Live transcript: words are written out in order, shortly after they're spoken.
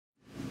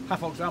Hi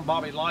folks, I'm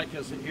Bobby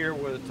Likis here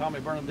with Tommy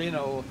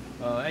Bernardino,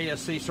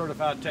 ASC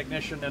certified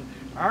technician, and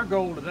our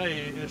goal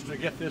today is to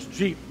get this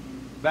Jeep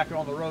back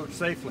on the road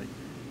safely.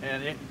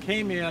 And it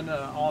came in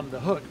on the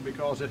hook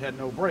because it had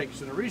no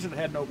brakes, and the reason it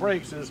had no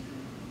brakes is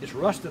it's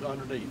rusted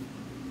underneath.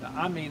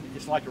 I mean,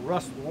 it's like a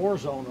rust war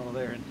zone under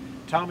there. And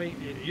Tommy,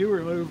 you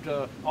removed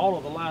all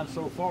of the lines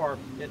so far.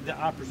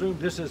 I presume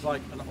this is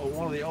like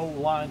one of the old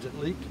lines that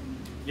leaked?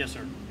 Yes,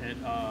 sir. It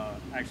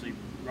actually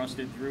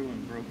rusted through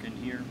and broke in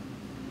here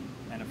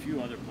and a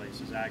few other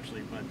places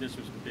actually, but this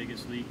was the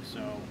biggest leak, so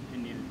it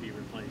needed to be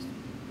replaced.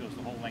 It goes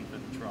the whole length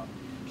of the truck.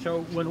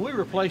 So when we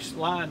replace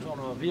lines on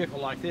a vehicle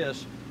like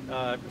this,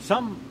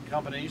 some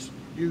companies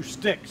use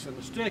sticks, and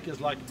the stick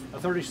is like a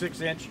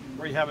 36-inch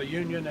where you have a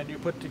union and you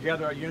put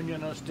together a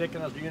union and a stick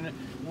and a union.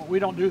 Well, we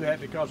don't do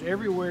that because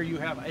everywhere you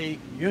have a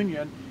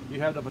union, you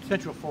have the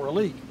potential for a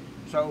leak.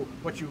 So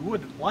what you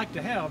would like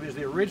to have is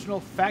the original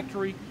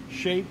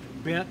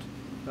factory-shaped bent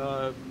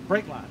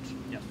brake lines.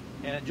 Yes.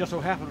 And it just so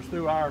happens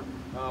through our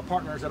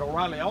partners at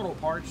Oreilly Auto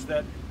Parts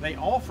that they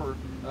offer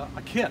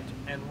a kit,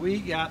 and we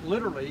got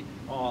literally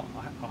a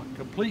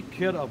complete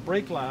kit of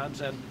brake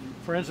lines. And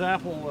for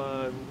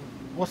example,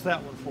 what's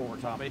that one for,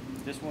 Tommy?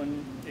 This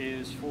one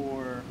is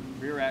for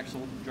rear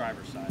axle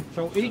driver's side.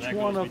 So each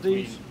one of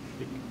these,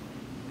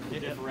 the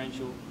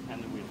differential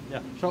and the wheel. Yeah.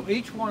 So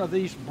each one of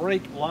these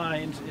brake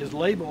lines is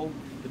labeled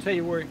to tell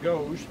you where it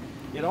goes.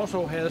 It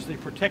also has the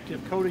protective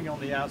coating on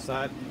the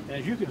outside, and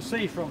as you can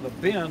see from the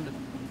bend,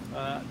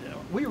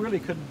 we really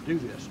couldn't do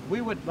this.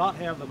 We would not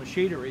have the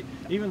machinery,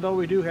 even though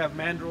we do have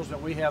mandrels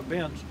and we have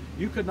bends.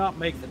 You could not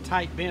make the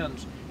tight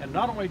bends. And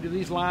not only do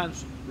these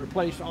lines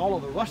replace all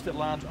of the rusted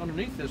lines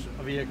underneath this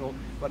vehicle,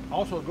 but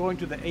also going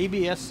to the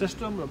ABS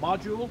system, the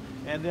module,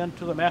 and then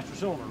to the master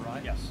cylinder,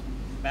 right? Yes.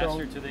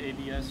 Master to the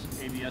ABS,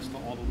 ABS to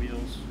all the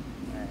wheels,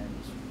 and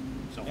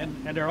so on.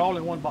 And they're all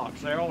in one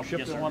box. They're all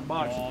shipped in one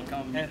box. They all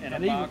come in a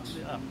box,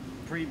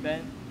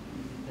 pre-bent.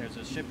 There's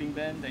a shipping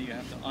bend that you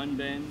have to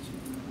unbend,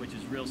 which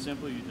is real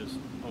simple. You just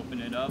open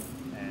it up,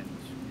 and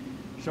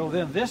so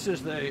then this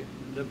is the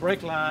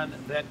brake line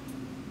that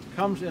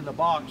comes in the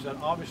box. And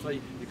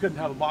obviously you couldn't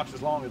have a box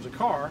as long as a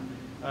car,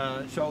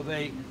 so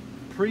they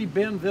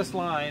pre-bend this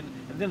line,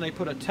 and then they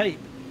put a tape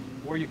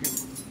where you can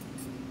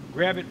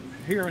grab it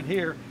here and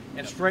here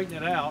and straighten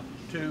it out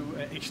to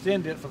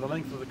extend it for the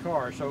length of the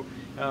car. So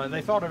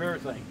they thought of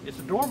everything. It's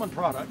a Doorman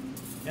product,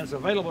 and it's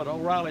available at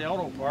Oreilly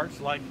Auto Parts,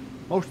 like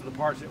most of the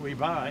parts that we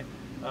buy.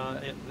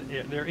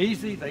 They're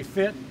easy, they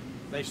fit,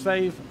 they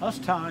save us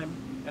time,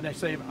 and they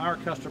save our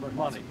customers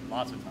money.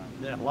 Lots of time.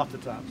 Yeah, lots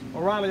of time.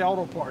 Oreilly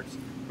Auto Parts,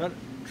 but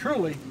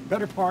truly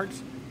better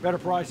parts, better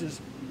prices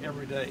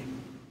every day.